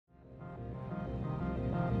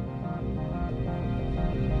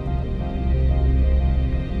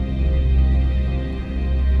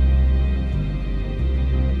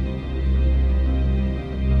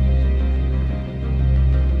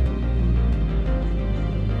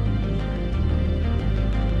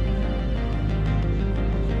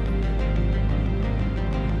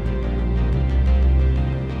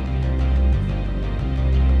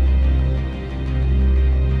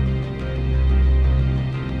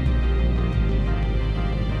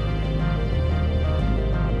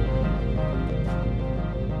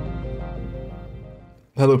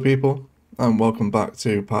Hello people, and welcome back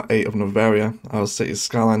to part 8 of Noveria, our Cities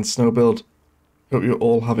Skylines snow build. Hope you're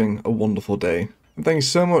all having a wonderful day. And thank you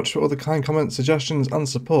so much for all the kind comments, suggestions and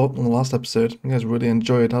support on the last episode. You guys really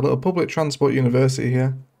enjoyed our little public transport university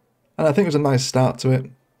here, and I think it was a nice start to it.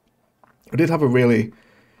 We did have a really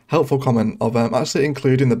helpful comment of actually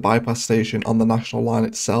including the bypass station on the national line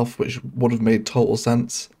itself, which would have made total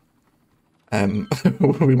sense.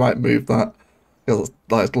 We might move that.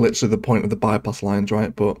 That's literally the point of the bypass lines,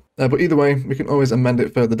 right? But either way, we can always amend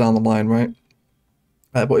it further down the line, right?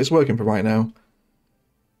 But it's working for right now.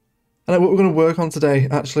 And what we're going to work on today,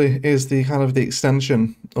 actually, is the kind of the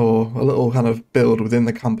extension, or a little kind of build within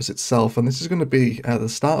the campus itself. And this is going to be the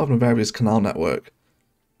start of Noveria's canal network.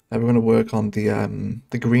 We're going to work on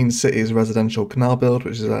the Green Cities residential canal build,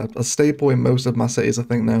 which is a staple in most of my cities, I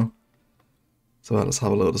think, now. So let's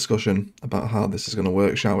have a little discussion about how this is going to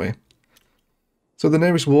work, shall we? So the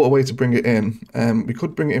nearest waterway to bring it in, we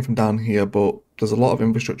could bring it in from down here, but there's a lot of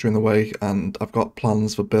infrastructure in the way, and I've got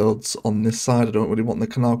plans for builds on this side. I don't really want the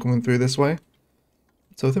canal coming through this way.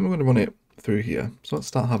 So I think we're going to run it through here. So let's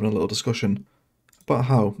start having a little discussion about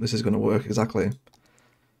how this is going to work exactly. So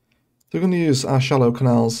we're going to use our shallow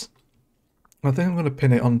canals. I think I'm going to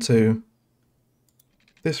pin it onto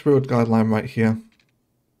this road guideline right here.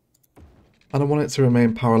 And I want it to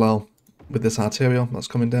remain parallel with this arterial that's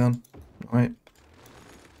coming down. All right.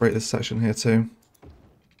 Break this section here too,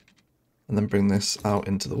 and then bring this out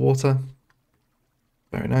into the water.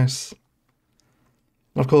 Very nice.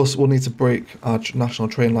 And of course, we'll need to break our national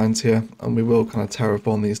train lines here, and we will kind of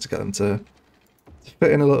terraform these to get them to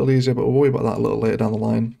fit in a little easier, but we'll worry about that a little later down the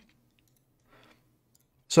line.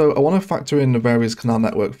 So I want to factor in Noveria's canal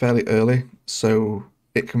network fairly early, so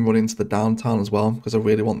it can run into the downtown as well, because I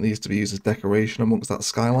really want these to be used as decoration amongst that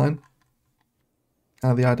skyline.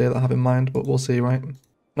 Kind of the idea that I have in mind, but we'll see, right?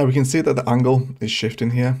 Now we can see that the angle is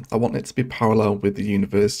shifting here. I want it to be parallel with the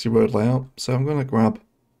university road layout. So I'm going to grab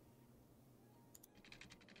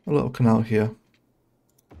a little canal here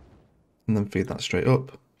and then feed that straight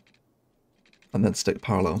up and then stick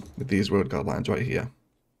parallel with these road guidelines right here.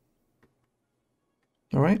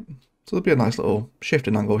 Alright, so there'll be a nice little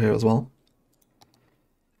shifting angle here as well.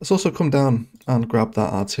 Let's also come down and grab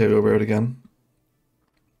that arterial road again.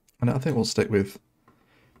 And I think we'll stick with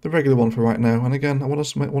the regular one for right now, and again I want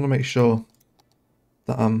to make sure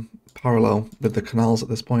that I'm parallel with the canals at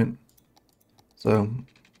this point. So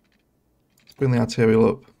let's bring the arterial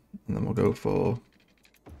up, and then we'll go for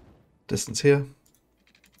distance here,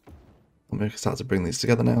 and we can start to bring these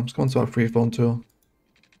together now. Let's go on to our freeform tool.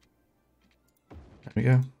 There we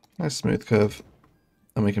go, nice smooth curve,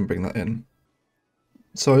 and we can bring that in.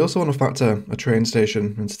 So I also want to factor a train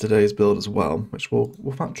station into today's build as well, which we'll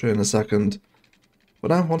factor in a second. But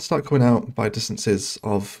now I want to start coming out by distances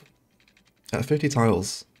of 50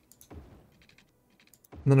 tiles,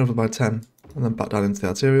 and then over by 10, and then back down into the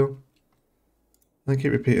arterial, and then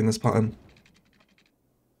keep repeating this pattern,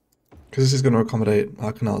 because this is going to accommodate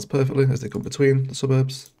our canals perfectly as they come between the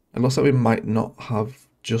suburbs. It looks like we might not have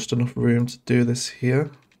just enough room to do this here.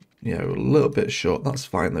 Yeah, we're a little bit short, that's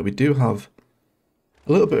fine though. We do have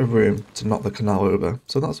a little bit of room to knock the canal over,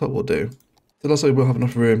 so that's what we'll do. So that's why we'll have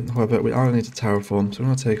enough room. However, we are going to need to terraform, so we're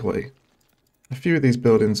going to take away a few of these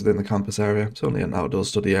buildings within the campus area. It's only an outdoor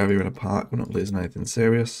study area in a park, we're not losing anything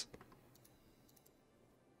serious.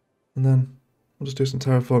 And then we'll just do some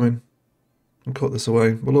terraforming and cut this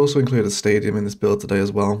away. We'll also include a stadium in this build today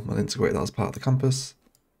as well, and integrate that as part of the campus.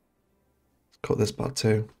 Cut this part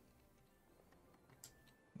too.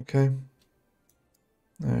 Okay.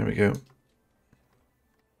 There we go.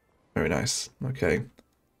 Very nice. Okay.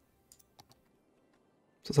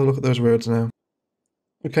 So let's have a look at those roads now.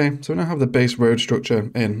 Okay, so we now have the base road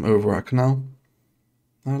structure in over our canal.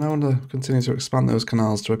 And I want to continue to expand those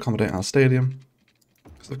canals to accommodate our stadium,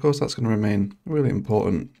 because of course that's going to remain a really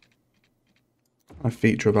important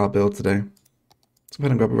feature of our build today. So go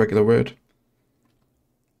ahead and grab a regular road.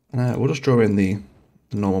 And we'll just draw in the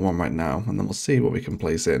normal one right now, and then we'll see what we can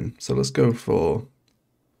place in. So let's go for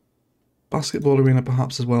basketball arena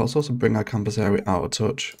perhaps as well. Let's also bring our campus area out of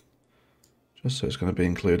touch, just so it's going to be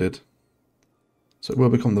included. So it will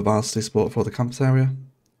become the varsity sport for the campus area.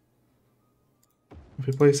 If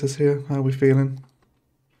we place this here, how are we feeling?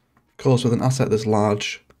 Of course, with an asset this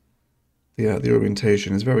large, the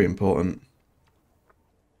orientation is very important.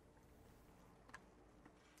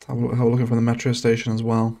 How we're looking for the metro station as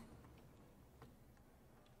well.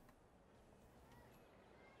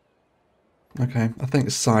 Okay, I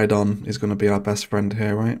think side on is going to be our best friend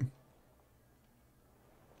here, right?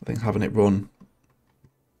 I think having it run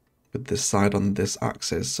with this side on this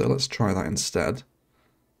axis, so let's try that instead.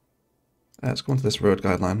 Let's go into this road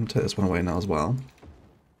guideline and take this one away now as well.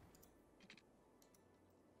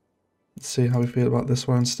 Let's see how we feel about this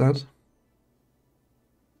one instead.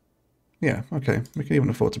 Yeah, okay, we can even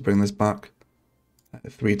afford to bring this back.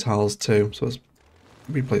 3 tiles too, so let's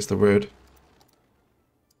replace the road.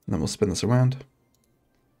 And then we'll spin this around.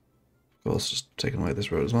 Of course, just taking away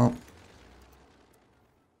this road as well.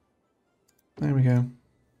 There we go.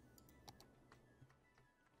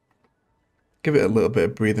 Give it a little bit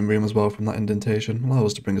of breathing room as well from that indentation. Allow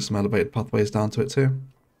us to bring some elevated pathways down to it too.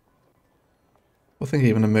 I think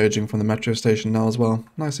even emerging from the metro station now as well.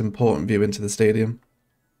 Nice important view into the stadium.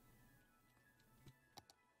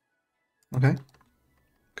 Okay,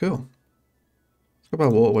 cool. Let's go by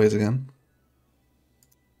waterways again.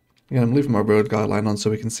 Again, I'm leaving my road guideline on so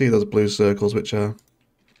we can see those blue circles which are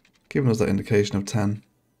giving us that indication of 10.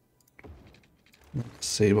 Let's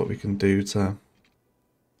see what we can do to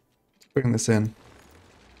bring this in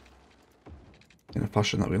a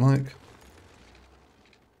fashion that we like.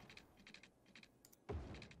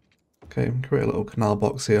 Okay, create a little canal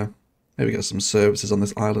box here. Maybe get some services on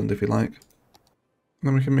this island if you like. And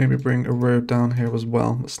then we can maybe bring a road down here as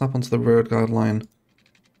well. Let's snap onto the road guideline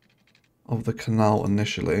of the canal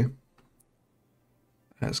initially.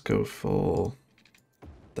 Let's go for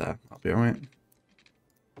there, that'll be alright.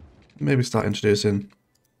 Maybe start introducing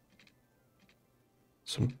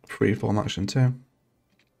some freeform action too.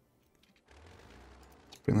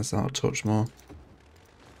 Let's bring this out a touch more.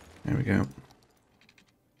 There we go.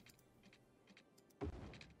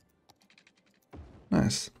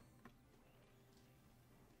 Nice.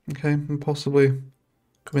 Okay, and possibly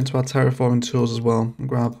come into our terraforming tools as well and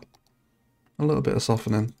grab a little bit of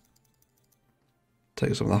softening.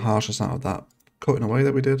 Take some of the harshness out of that cutting away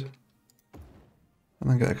that we did. And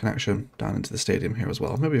then get a connection down into the stadium here as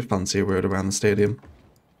well. Maybe a fancier road around the stadium.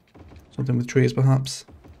 Something with trees perhaps.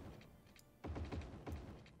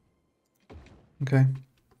 Okay.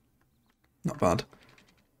 Not bad.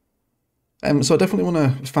 So I definitely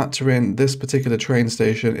want to factor in this particular train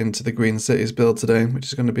station into the Green Cities build today, which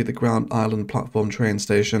is going to be the Ground Island platform train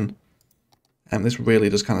station. This really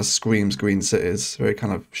just kind of screams Green Cities. Very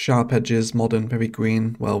kind of sharp edges, modern, very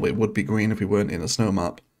green. Well, it would be green if we weren't in a snow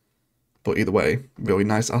map. But either way, really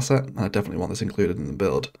nice asset, and I definitely want this included in the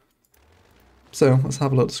build. So let's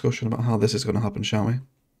have a little discussion about how this is going to happen, shall we?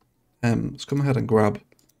 Let's come ahead and grab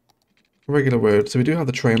a regular road. So we do have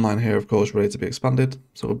the train line here, of course, ready to be expanded.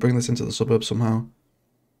 So we'll bring this into the suburb somehow.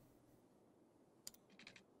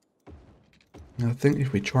 And I think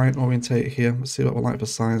if we try and orientate here, let's see what we're like for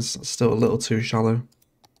size. It's still a little too shallow.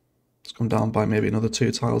 Let's come down by maybe another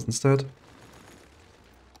 2 tiles instead.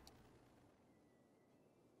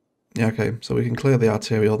 Yeah, okay, so we can clear the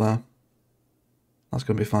arterial there. That's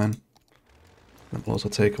going to be fine. And we'll also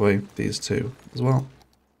take away these 2 as well.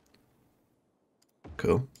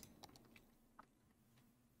 Cool.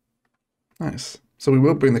 Nice. So we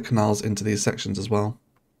will bring the canals into these sections as well.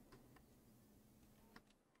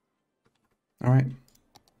 Alright.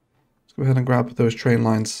 Let's go ahead and grab those train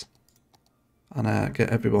lines and get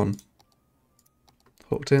everyone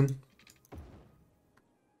hooked in.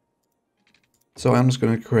 So I'm just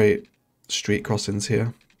going to create street crossings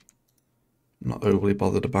here. I'm not overly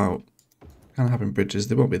bothered about kind of having bridges.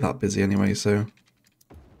 They won't be that busy anyway, so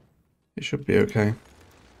it should be okay.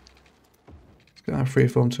 Let's get our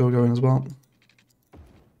freeform tool going as well.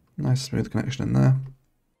 Nice smooth connection in there.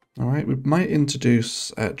 Alright, we might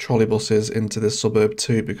introduce trolleybuses into this suburb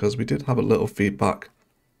too, because we did have a little feedback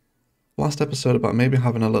last episode about maybe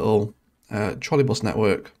having a little trolleybus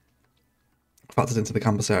network factored into the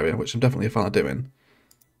campus area, which I'm definitely a fan of doing.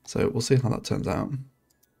 So we'll see how that turns out.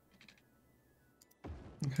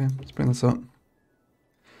 Okay, let's bring this up.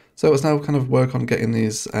 So let's now kind of work on getting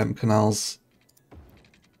these canals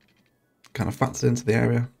kind of factored into the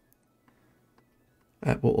area.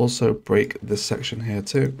 We'll also break this section here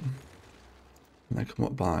too. And then come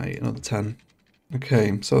up by another 10.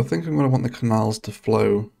 Okay, so I think I'm going to want the canals to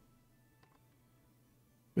flow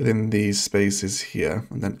within these spaces here,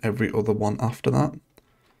 and then every other one after that.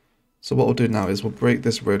 So what we'll do now is we'll break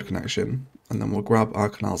this road connection, and then we'll grab our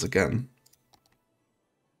canals again.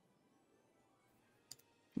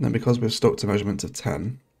 And then because we've stuck to measurements of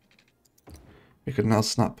 10, we can now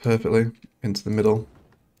snap perfectly into the middle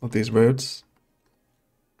of these roads.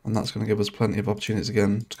 And that's going to give us plenty of opportunities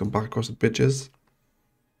again to come back across the bridges.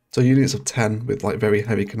 So units of 10 with like very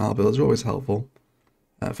heavy canal builds are always helpful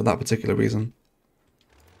for that particular reason.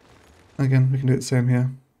 Again, we can do the same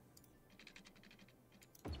here.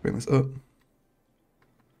 Let's bring this up.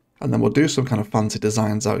 And then we'll do some kind of fancy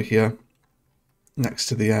designs out here next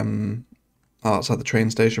to the outside the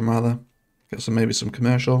train station rather. Get some maybe some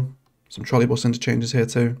commercial some trolleybus interchanges here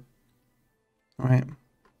too. Alright.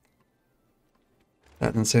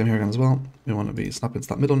 And then same here again as well. We want to be snapping to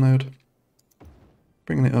that middle node,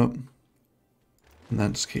 bringing it up, and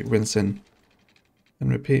then just keep rinsing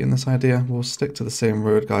and repeating this idea. We'll stick to the same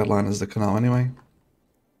road guideline as the canal anyway.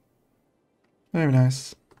 Very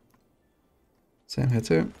nice. Same here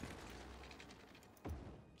too.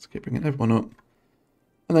 Let's keep bringing everyone up.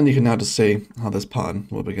 And then you can now just see how this pattern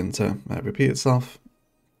will begin to repeat itself.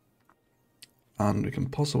 And we can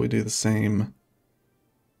possibly do the same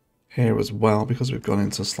here as well, because we've gone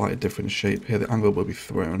into a slightly different shape here. The angle will be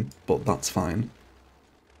thrown, but that's fine.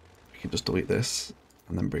 We can just delete this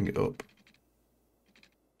and then bring it up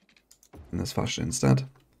in this fashion instead.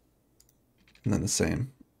 And then the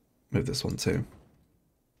same with this one too.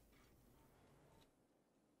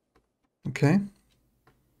 Okay.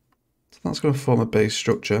 So that's going to form a base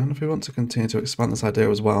structure. And if we want to continue to expand this idea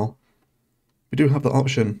as well, we do have the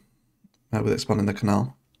option with expanding the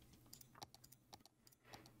canal.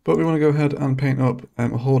 But we want to go ahead and paint up a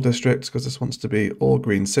whole district because this wants to be all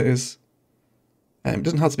green cities. It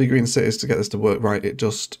doesn't have to be green cities to get this to work right.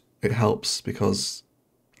 It helps because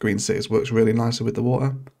green cities works really nicely with the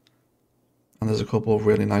water. And there's a couple of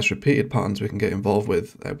really nice repeated patterns we can get involved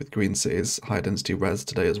with green cities, high density res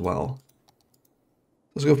today as well.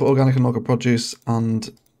 Let's go for organic and local produce and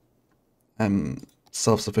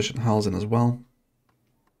self-sufficient housing as well.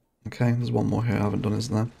 Okay, there's one more here I haven't done,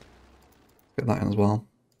 isn't there? Get that in as well.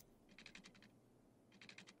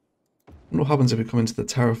 I wonder what happens if we come into the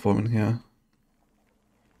terraforming here.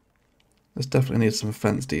 This definitely needs some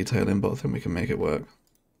fence detailing, but I think we can make it work.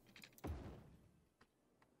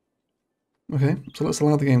 Okay, so let's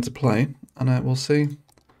allow the game to play, and we'll see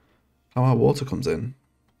how our water comes in.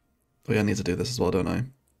 Oh yeah, I need to do this as well, don't I?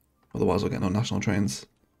 Otherwise we'll get no national trains.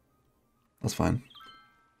 That's fine.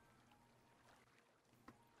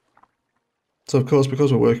 So of course,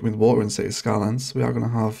 because we're working with water in Cities Skylines, we are going to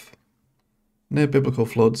have near biblical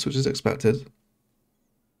floods, which is expected.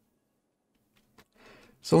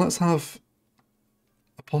 So let's have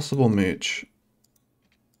a possible mooch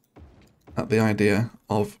at the idea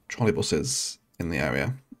of trolleybuses in the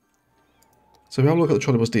area. So if we have a look at the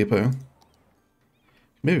trolleybus depot,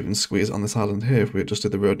 maybe even squeeze it on this island here if we just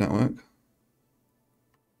did the road network.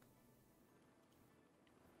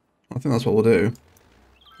 I think that's what we'll do.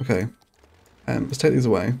 Okay, let's take these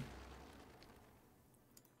away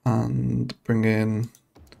and bring in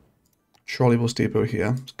trolleybus depot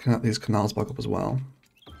here. Let's connect these canals back up as well.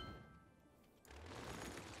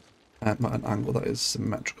 At an angle that is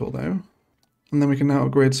symmetrical though. And then we can now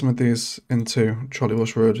upgrade some of these into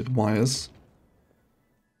trolleybus road with wires.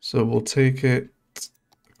 So we'll take it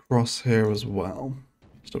across here as well.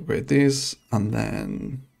 Just upgrade these, and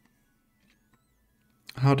then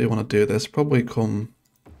how do you want to do this? Probably come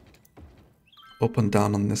up and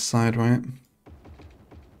down on this side, right?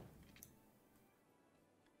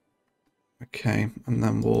 Okay, and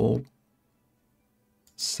then we'll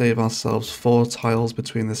save ourselves 4 tiles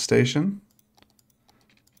between the station.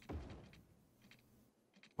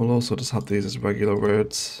 We'll also just have these as regular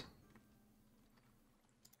roads.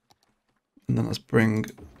 And then let's bring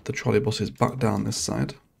the trolleybuses back down this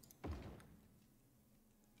side.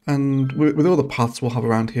 And with all the paths we'll have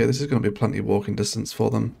around here, this is going to be plenty of walking distance for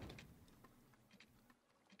them.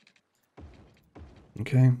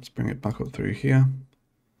 Okay, let's bring it back up through here.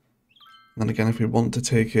 And then again, if we want to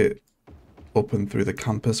take it up and through the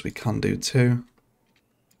campus, we can do too.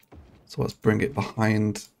 So let's bring it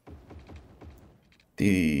behind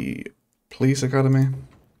the police academy.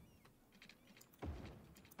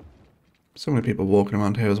 So many people walking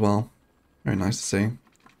around here as well. Very nice to see. And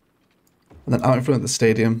then out in front of the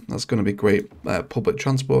stadium, that's going to be great public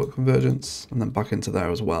transport convergence. And then back into there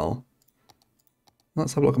as well.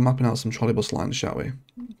 Let's have a look at mapping out some trolleybus lines, shall we?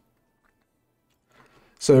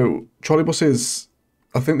 So trolleybuses,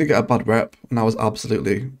 I think they get a bad rep, and I was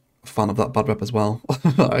absolutely a fan of that bad rep as well.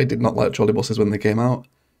 I did not like trolleybuses when they came out.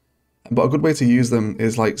 But a good way to use them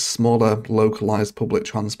is like smaller, localized public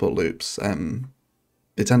transport loops.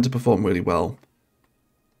 They tend to perform really well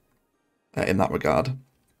in that regard.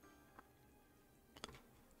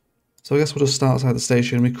 So I guess we'll just start outside the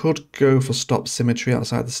station. We could go for stop symmetry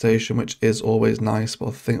outside the station, which is always nice, but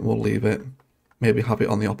I think we'll leave it. Maybe have it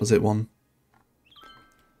on the opposite one.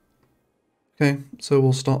 Okay, so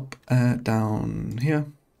we'll stop down here.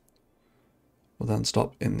 We'll then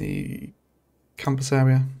stop in the campus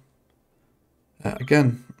area.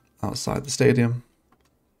 Again, outside the stadium.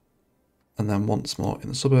 And then once more in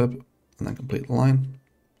the suburb, and then complete the line.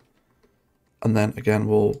 And then again,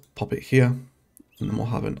 we'll pop it here. And then we'll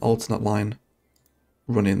have an alternate line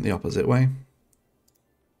running the opposite way.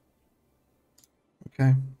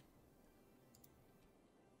 Okay.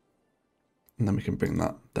 And then we can bring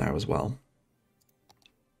that there as well.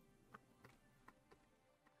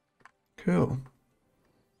 Cool.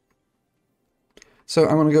 So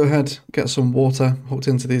I'm going to go ahead, get some water hooked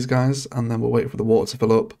into these guys, and then we'll wait for the water to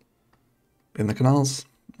fill up in the canals,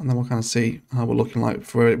 and then we'll kind of see how we're looking like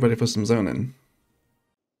for ready for some zoning.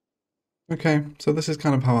 Okay, so this is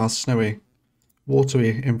kind of how our snowy,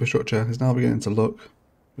 watery infrastructure is now beginning to look,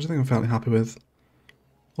 which I think I'm fairly happy with.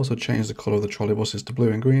 Also changed the colour of the trolleybuses to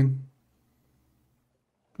blue and green,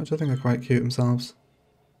 which I think are quite cute themselves.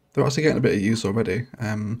 They're actually getting a bit of use already.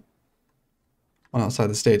 One outside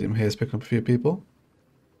the stadium here is picking up a few people,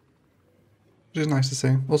 which is nice to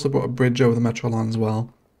see. Also brought a bridge over the metro line as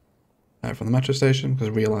well, from the metro station, because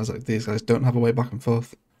I realised that these guys don't have a way back and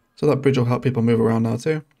forth. So that bridge will help people move around now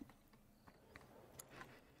too.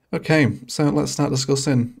 Okay, so let's start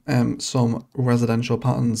discussing some residential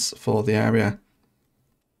patterns for the area.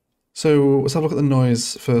 So let's have a look at the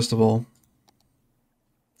noise first of all.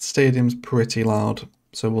 Stadium's pretty loud,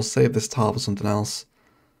 so we'll save this tile for something else.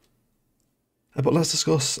 But let's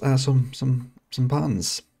discuss some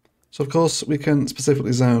patterns. So of course we can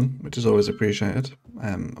specifically zone, which is always appreciated,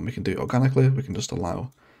 and we can do it organically. We can just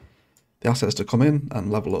allow the assets to come in and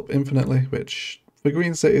level up infinitely, which for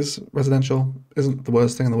green cities, residential isn't the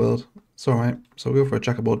worst thing in the world. It's alright. So we'll go for a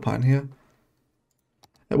checkerboard pattern here.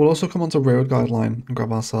 We'll also come onto road guideline and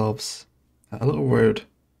grab ourselves a little road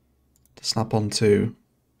to snap onto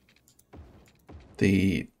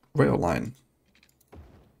the rail line.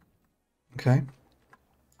 Okay. And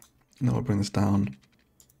then we'll bring this down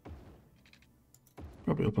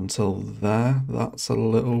probably up until there. That's a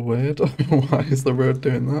little weird. Why is the road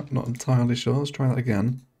doing that? Not entirely sure. Let's try that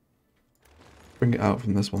again. Bring it out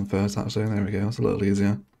from this one first, actually. There we go. It's a little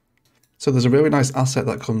easier. So there's a really nice asset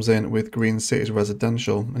that comes in with Green Cities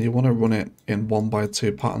Residential, and you want to run it in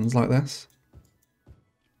 1x2 patterns like this.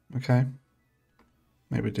 Okay.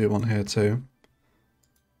 Maybe do one here too.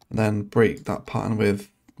 And then break that pattern with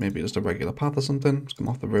maybe just a regular path or something. Just come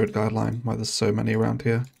off the road guideline, why there's so many around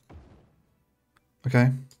here.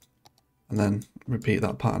 Okay. And then repeat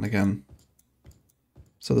that pattern again.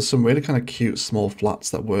 So there's some really kind of cute small flats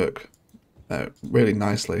that work really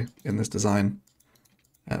nicely in this design.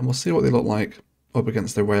 And we'll see what they look like up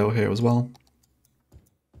against the rail here as well.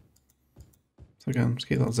 So again, just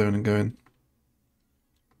keep that zoning going.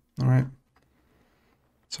 Alright.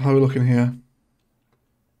 So how are we looking here?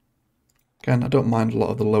 Again, I don't mind a lot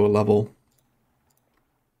of the lower level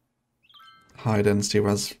high density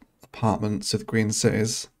res apartments with green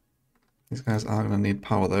cities. These guys are going to need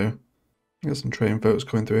power though. Got some train folks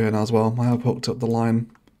coming through here now as well. I have hooked up the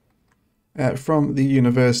line from the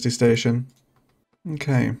university station.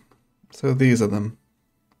 Okay, so these are them.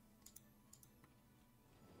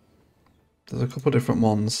 There's a couple of different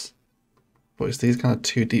ones, but it's these kind of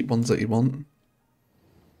two deep ones that you want.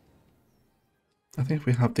 I think if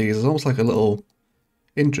we have these, it's almost like a little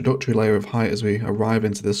introductory layer of height as we arrive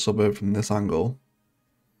into this suburb from this angle.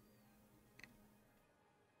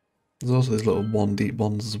 There's also these little one deep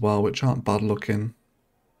ones as well, which aren't bad looking,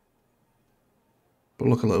 but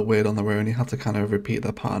look a little weird on their own. You have to kind of repeat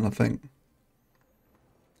their pattern, I think.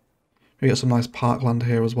 We get some nice parkland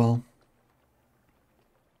here as well.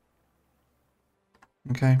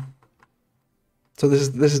 Okay. So this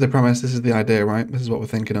is the premise, this is the idea, right? This is what we're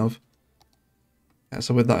thinking of.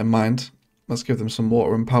 So with that in mind, let's give them some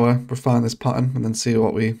water and power, refine this pattern, and then see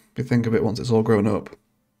what we think of it once it's all grown up.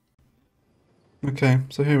 Okay,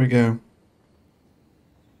 so here we go.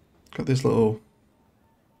 Got these little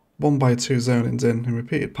 1x2 zonings in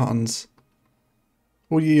repeated patterns.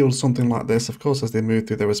 Will yield something like this. Of course, as they move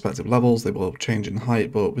through their respective levels, they will change in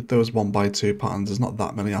height, but with those 1x2 patterns, there's not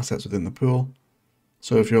that many assets within the pool.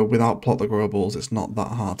 So if you're without plot the growables, it's not that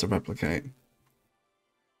hard to replicate.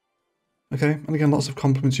 Okay, and again, lots of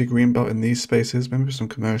complementary greenbelt in these spaces, maybe some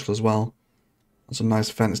commercial as well. And some nice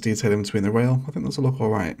fence detail in between the rail. I think those will look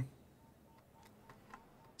alright.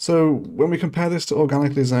 So when we compare this to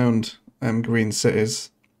organically zoned green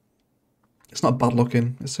cities, it's not bad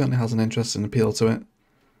looking. It certainly has an interesting appeal to it.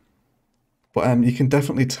 But you can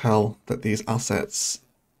definitely tell that these assets,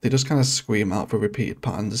 they just kind of scream out for repeated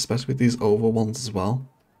patterns, especially with these oval ones as well.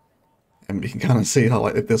 And you can kind of see how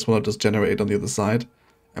like if this one had just generated on the other side,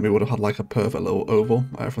 and we would have had like a perfect little oval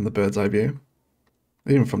from the bird's eye view.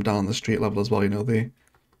 Even from down the street level as well, you know, they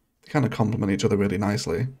kind of complement each other really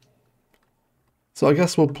nicely. So I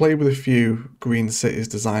guess we'll play with a few green cities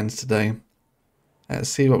designs today,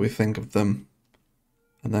 see what we think of them,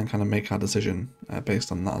 and then kind of make our decision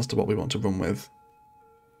based on that as to what we want to run with.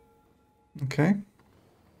 Okay.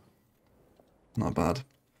 Not bad.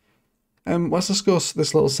 Let's discuss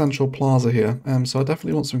this little central plaza here. So I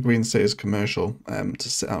definitely want some Green Cities commercial to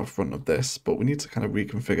sit out front of this, but we need to kind of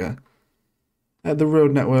reconfigure the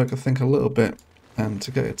road network, I think, a little bit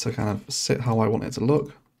to get it to kind of sit how I want it to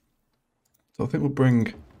look. So I think we'll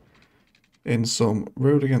bring in some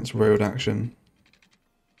road against road action,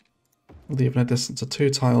 leaving a distance of 2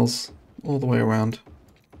 tiles all the way around.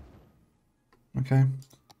 Okay.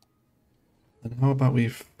 And how about we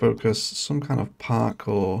focus some kind of park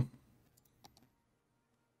or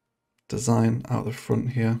design out the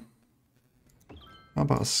front here? How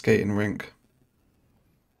about a skating rink?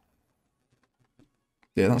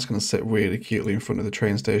 Yeah, that's going to sit really cutely in front of the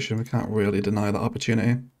train station. We can't really deny that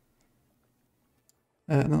opportunity.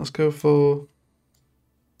 And let's go for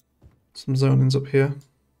some zonings up here.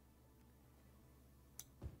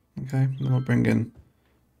 Okay, and then we'll bring in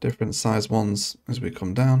different size ones as we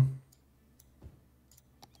come down,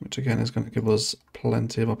 which again is going to give us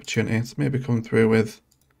plenty of opportunity to maybe come through with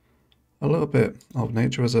a little bit of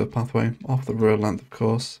nature reserve pathway off the road length, of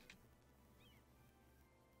course.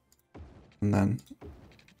 And then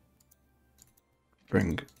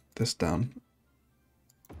bring this down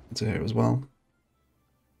into here as well.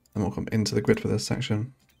 Then we'll come into the grid for this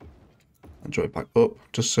section and draw it back up,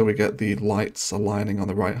 just so we get the lights aligning on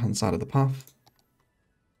the right hand side of the path.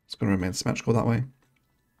 It's going to remain symmetrical that way.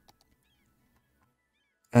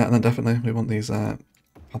 And then definitely we want these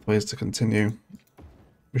pathways to continue.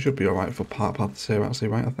 We should be alright for part paths here actually,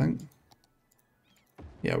 right, I think?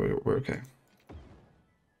 Yeah, we're okay.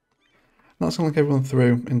 That's going to link everyone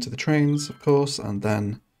through into the trains, of course, and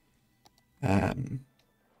then the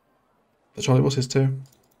trolleybuses too.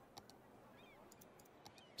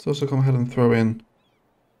 So also come ahead and throw in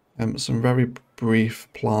some very brief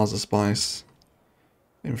plaza spice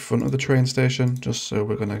in front of the train station, just so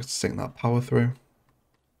we're going to sync that power through.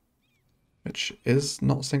 Which is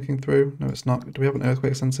not syncing through. No, it's not. Do we have an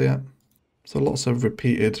earthquake sensor yet? So lots of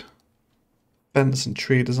repeated fence and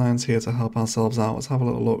tree designs here to help ourselves out. Let's have a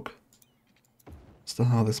little look as to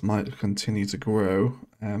how this might continue to grow.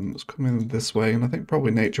 It's coming this way, and I think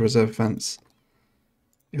probably nature reserve fence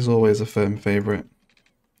is always a firm favourite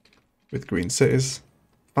with Green Cities.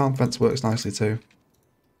 Farm fence works nicely too.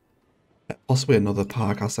 Possibly another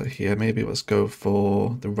park asset here. Maybe let's go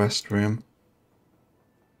for the restroom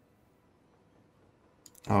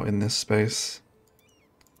out in this space.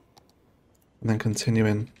 And then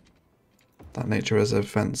continuing that nature reserve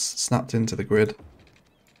fence snapped into the grid.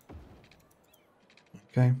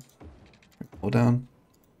 Okay, all down.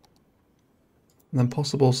 And then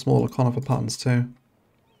possible smaller conifer patterns too.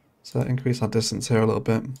 So increase our distance here a little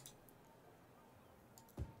bit.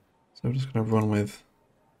 So we're just going to run with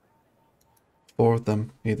 4 of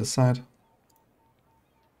them either side.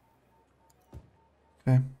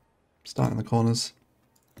 Okay, starting the corners.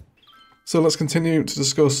 So let's continue to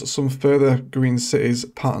discuss some further Green Cities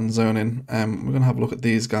pattern zoning. We're going to have a look at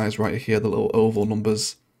these guys right here, the little oval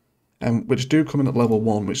numbers, which do come in at level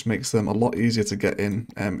 1, which makes them a lot easier to get in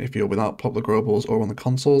if you're without plop the growables or on the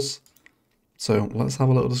consoles. So let's have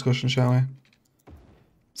a little discussion, shall we?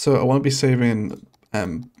 So I want to be saving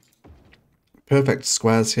perfect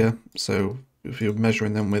squares here. So if you're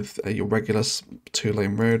measuring them with your regular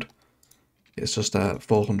 2-lane road, it's just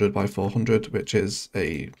 400 by 400, which is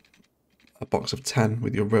a box of 10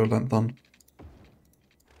 with your road length on.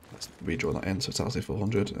 Let's redraw that in so it's actually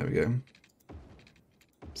 400. There we go.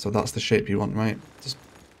 So that's the shape you want, right? Just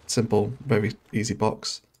simple, very easy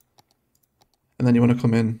box. And then you want to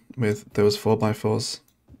come in with those 4x4s.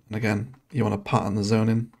 And again, you want to pattern the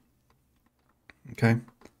zoning. Okay.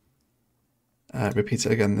 Repeat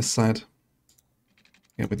it again this side.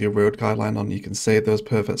 Again, with your road guideline on, you can save those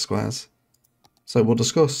perfect squares. So we'll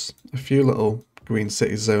discuss a few little Green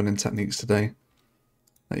City zoning techniques today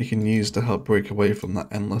that you can use to help break away from that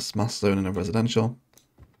endless mass zoning of residential.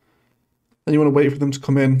 Then you want to wait for them to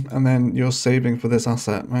come in, and then you're saving for this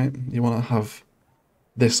asset, right? You want to have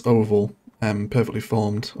this oval perfectly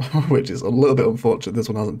formed, which is a little bit unfortunate this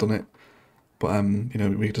one hasn't done it. But you know,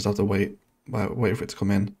 we just have to wait for it to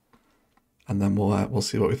come in, and then we'll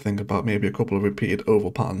see what we think about maybe a couple of repeated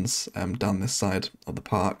oval patterns down this side of the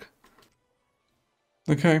park.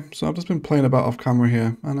 Okay, so I've just been playing about off camera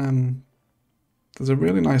here, and there's a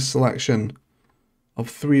really nice selection of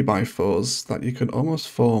 3x4s that you can almost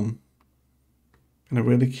form in a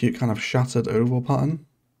really cute kind of shattered oval pattern.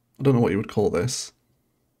 I don't know what you would call this.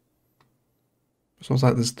 So it's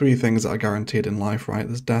like there's 3 things that are guaranteed in life, right?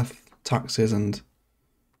 There's death, taxes, and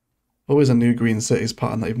always a new Green Cities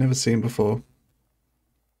pattern that you've never seen before.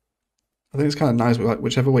 I think it's kind of nice, like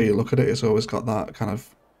whichever way you look at it, it's always got that kind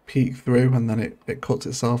of peek through and then it cuts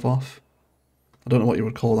itself off. I don't know what you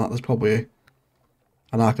would call that. There's probably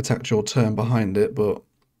an architectural term behind it, but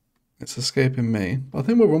it's escaping me. But I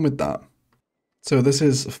think we'll run with that. So this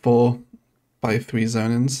is 4x3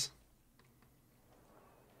 zonings.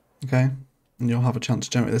 Okay, and you'll have a chance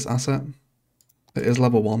to generate this asset. It is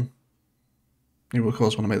level 1. You of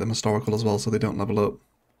course want to make them historical as well so they don't level up.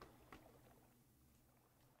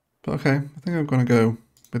 But okay, I think I'm going to go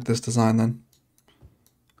with this design then.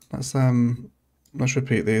 Let's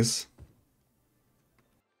repeat these.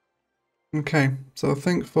 Okay, so I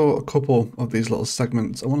think for a couple of these little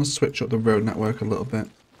segments, I want to switch up the road network a little bit.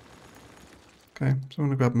 Okay, so I'm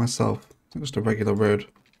going to grab myself just a regular road.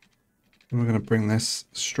 And we're going to bring this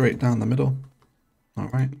straight down the middle.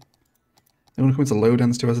 Alright. Then we're going to come into low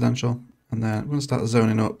density residential. And then we're going to start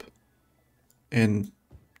zoning up in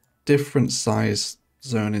different size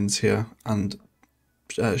zonings here. And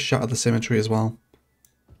shatter the symmetry as well.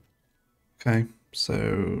 Okay,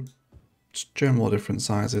 so just general different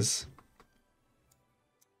sizes.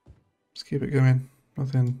 Just keep it going.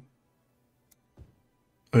 Nothing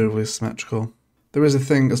overly symmetrical. There is a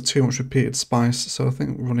thing as too much repeated spice, so I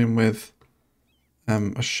think running with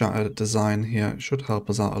a shattered design here should help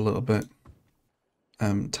us out a little bit.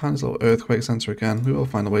 Tiny little earthquake sensor again. We will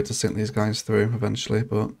find a way to sync these guys through eventually,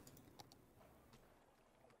 but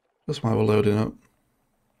just while we're loading up.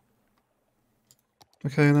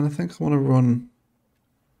 Okay, and then I think I want to run,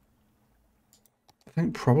 I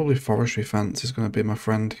think probably forestry fence is going to be my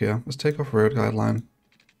friend here. Let's take off road guideline.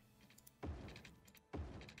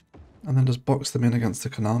 And then just box them in against the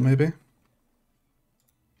canal maybe.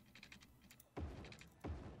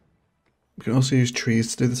 We can also use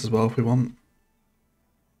trees to do this as well if we want.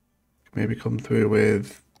 Maybe come through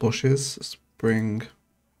with bushes. Let's bring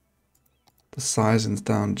the sizings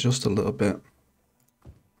down just a little bit.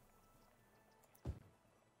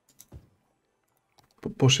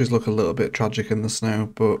 But bushes look a little bit tragic in the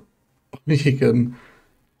snow, but you can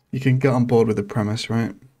get on board with the premise,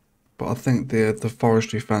 right? But I think the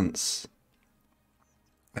forestry fence,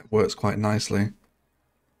 it works quite nicely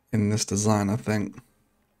in this design, I think.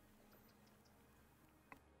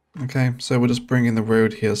 Okay, so we're just bringing the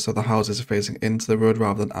road here so the houses are facing into the road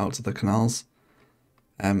rather than out to the canals.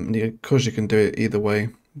 Because you can do it either way,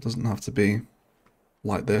 it doesn't have to be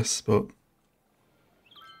like this, but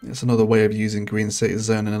it's another way of using green city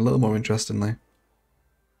zoning a little more interestingly.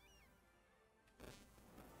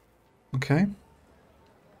 Okay.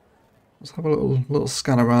 Let's have a little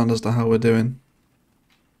scan around as to how we're doing.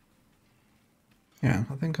 Yeah,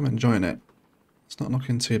 I think I'm enjoying it. It's not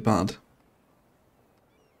looking too bad.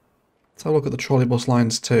 Let's have a look at the trolleybus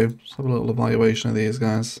lines too. Let's have a little evaluation of these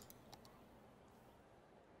guys.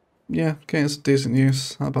 Yeah, getting some decent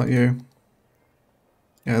use. How about you?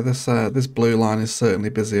 Yeah, this blue line is certainly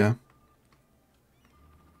busier.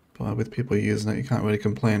 But with people using it, you can't really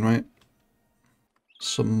complain, right?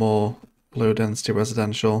 Some more low density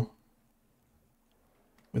residential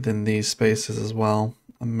within these spaces as well.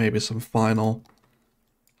 And maybe some final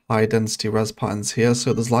high density res patterns here.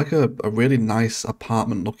 So there's like a really nice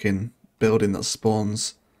apartment looking building that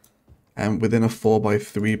spawns within a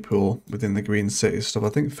 4x3 pool within the green city stuff. I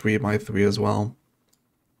think 3x3 as well.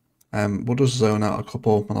 We'll just zone out a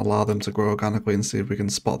couple and allow them to grow organically and see if we can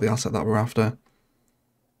spot the asset that we're after.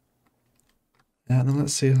 And then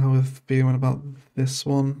let's see how we're feeling about this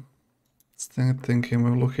one. Thinking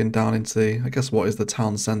we're looking down into the, I guess what is the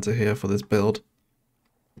town centre here for this build.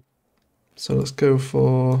 So let's go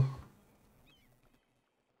for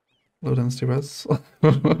low density res.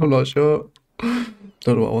 I'm not sure.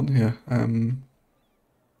 Don't know what I want here.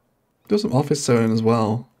 Do some office zoning as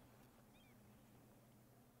well.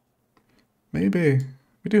 Maybe.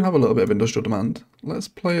 We do have a little bit of industrial demand. Let's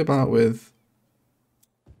play about with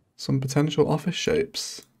some potential office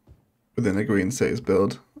shapes within a green cities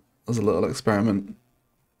build as a little experiment.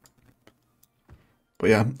 But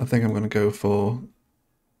yeah, I think I'm going to go for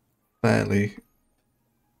fairly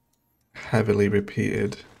heavily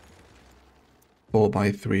repeated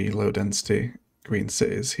 4x3 low density green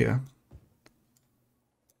cities here.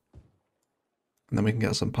 And then we can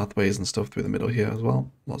get some pathways and stuff through the middle here as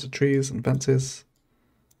well. Lots of trees and fences.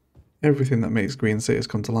 Everything that makes green cities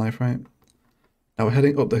come to life, right? Now we're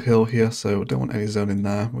heading up the hill here, so don't want any zoning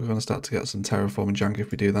there. We're going to start to get some terraforming jank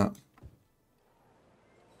if we do that.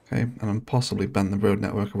 Okay, and then possibly bend the road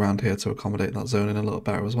network around here to accommodate that zoning a little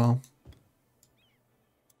better as well.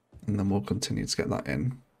 And then we'll continue to get that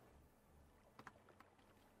in.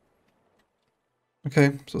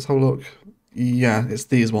 Okay, so let's have a look. Yeah, it's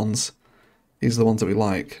these ones. These are the ones that we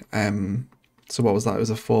like. So what was that? It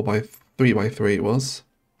was a 3x3 it was.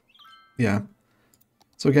 Yeah.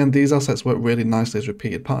 So again, these assets work really nicely as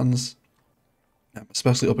repeated patterns.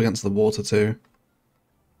 especially up against the water too.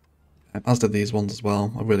 As did these ones as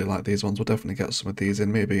well. I really like these ones. We'll definitely get some of these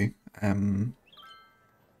in, maybe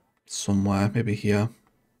somewhere, maybe here.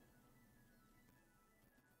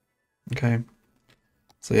 Okay.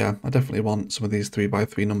 So yeah, I definitely want some of these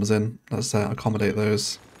 3x3 numbers in. Let's accommodate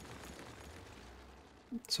those.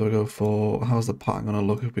 So we go for, how's the pattern going to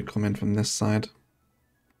look if we come in from this side?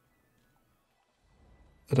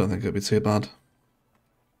 I don't think it'll be too bad.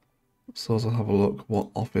 So also have a look what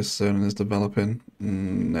office zone is developing.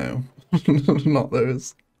 No, not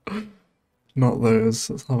those. Not those.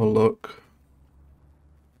 Let's have a look.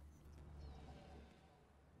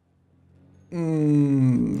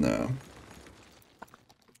 No.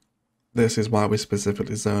 This is why we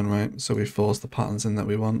specifically zone, right? So we force the patterns in that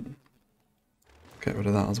we want. Get rid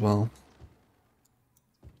of that as well.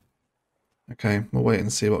 Okay, we'll wait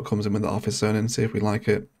and see what comes in with the office zone and see if we like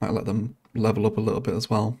it. Might let them level up a little bit as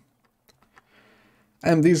well.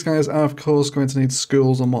 And these guys are of course going to need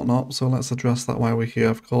schools and whatnot, so let's address that while we're here.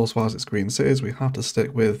 Of course, whilst it's green cities, we have to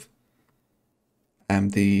stick with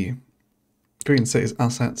the green cities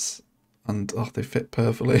assets, and oh, they fit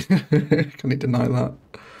perfectly. Can you deny that?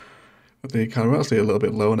 But the kind of actually a little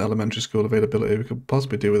bit low on elementary school availability. We could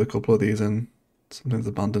possibly do with a couple of these in. Something's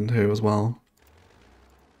abandoned here as well.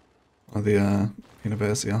 Or the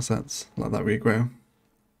university assets, let that regrow.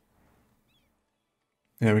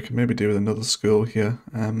 Yeah, we could maybe do with another school here.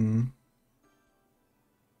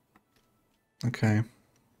 Okay.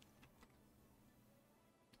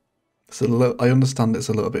 It's a little, I understand it's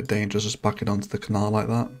a little bit dangerous just backing onto the canal like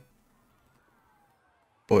that.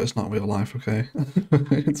 But it's not real life, okay?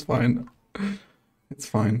 It's fine. It's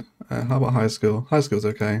fine. How about high school? High school's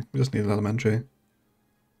okay. We just need an elementary.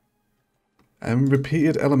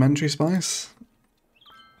 Repeated elementary spice?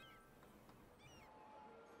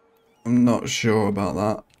 I'm not sure about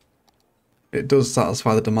that. It does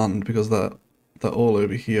satisfy the demand because they're all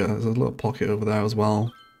over here. There's a little pocket over there as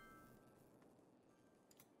well.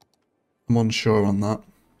 I'm unsure on that.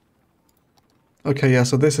 Okay, yeah,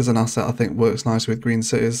 so this is an asset I think works nice with green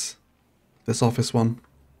cities. This office one.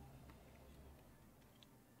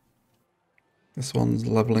 This one's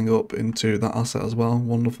leveling up into that asset as well.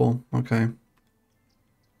 Wonderful. Okay.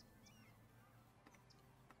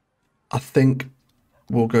 I think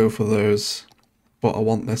we'll go for those, but I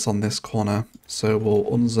want this on this corner, so we'll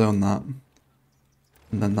unzone that,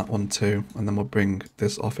 and then that one too, and then we'll bring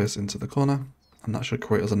this office into the corner, and that should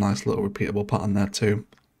create us a nice little repeatable pattern there too.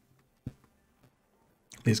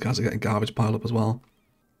 These guys are getting garbage piled up as well.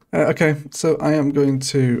 Okay, so I am going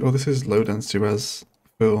to, oh, this is low density res.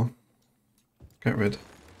 Cool. Get rid.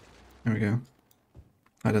 There we go.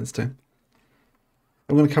 High density.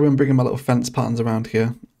 I'm going to carry on bringing my little fence patterns around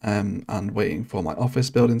here and waiting for my office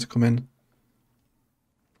building to come in.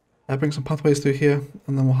 Bring some pathways through here,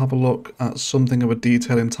 and then we'll have a look at something of a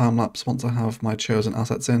detail in time lapse once I have my chosen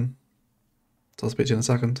assets in. So I'll speak to you in a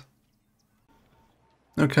second.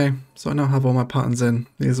 Okay, so I now have all my patterns in.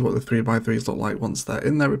 These are what the 3x3s look like once they're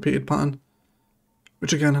in their repeated pattern.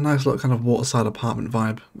 Which again, a nice little kind of waterside apartment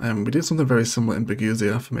vibe. We did something very similar in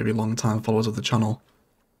Berguzia for maybe long-time followers of the channel.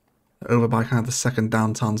 Over by kind of the second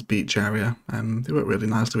downtown's beach area. They work really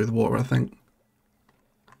nicely with water, I think.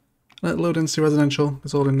 Let load into residential.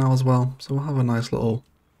 It's all in now as well. So we'll have a nice little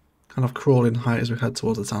kind of crawling height as we head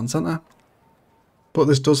towards the town centre. But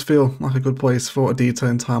this does feel like a good place for a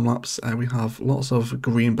detailing time-lapse. We have lots of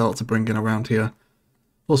green belt to bring in around here.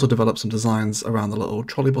 Also developed some designs around the little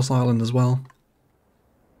trolleybus island as well.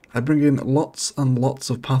 I bring in lots and lots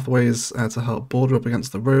of pathways to help border up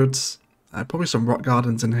against the roads. Probably some rock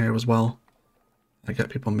gardens in here as well. Get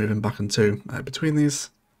people moving back and to between these.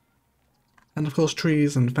 And of course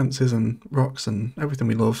trees and fences and rocks and everything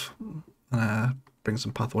we love. Bring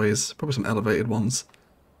some pathways, probably some elevated ones,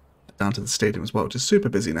 down to the stadium as well, which is super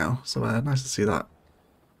busy now. So nice to see that.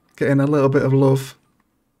 Getting a little bit of love.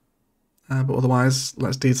 But otherwise,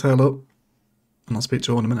 let's detail up. And I'll speak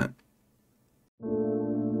to you all in a minute.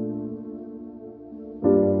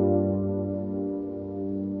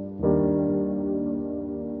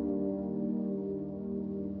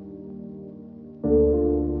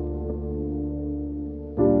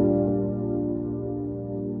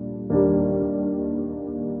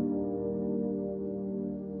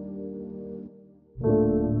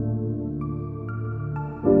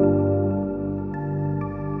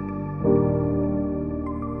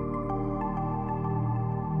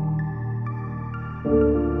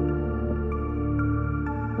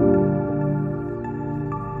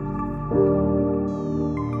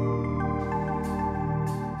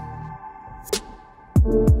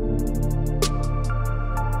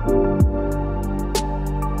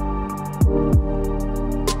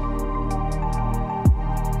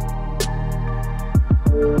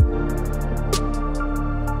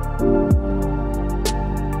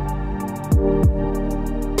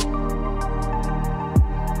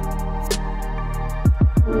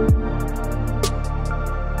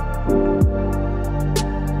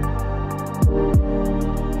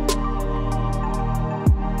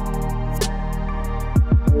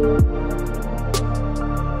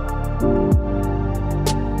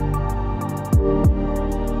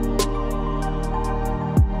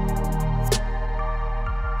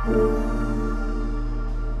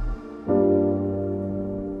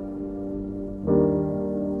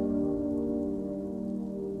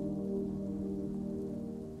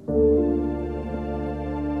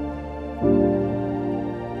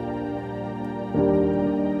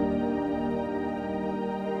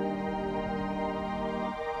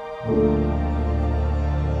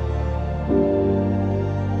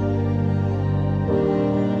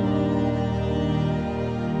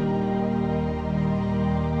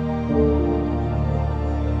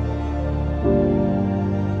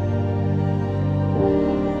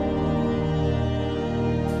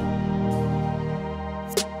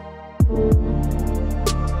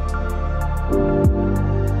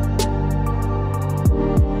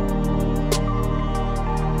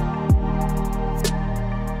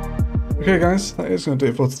 Okay guys, that is going to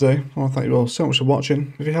do it for today. I want to thank you all so much for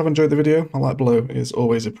watching. If you have enjoyed the video, a like below is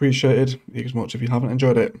always appreciated. As much if you haven't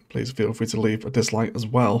enjoyed it, please feel free to leave a dislike as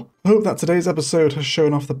well. I hope that today's episode has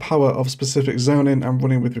shown off the power of specific zoning and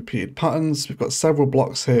running with repeated patterns. We've got several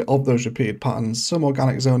blocks here of those repeated patterns, some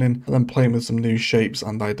organic zoning, and then playing with some new shapes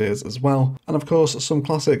and ideas as well. And of course, some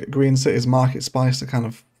classic Green Cities market spice to kind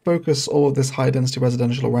of focus all of this high density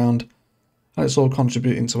residential around. And it's all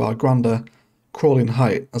contributing to our grander crawling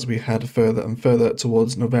height as we head further and further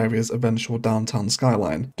towards Noveria's eventual downtown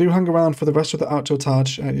skyline. Do hang around for the rest of the outdoor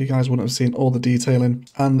Taj. You guys wouldn't have seen all the detailing.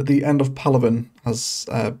 And the end of Palaven has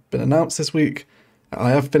been announced this week.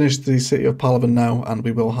 I have finished the city of Palaven now, and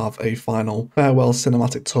we will have a final farewell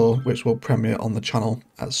cinematic tour, which will premiere on the channel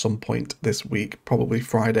at some point this week, probably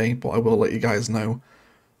Friday, but I will let you guys know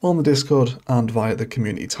on the Discord and via the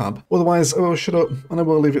community tab. Otherwise, I will shut up and I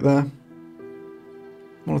will leave it there.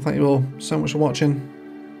 I want to thank you all so much for watching,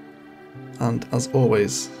 and as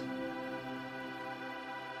always,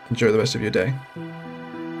 enjoy the rest of your day.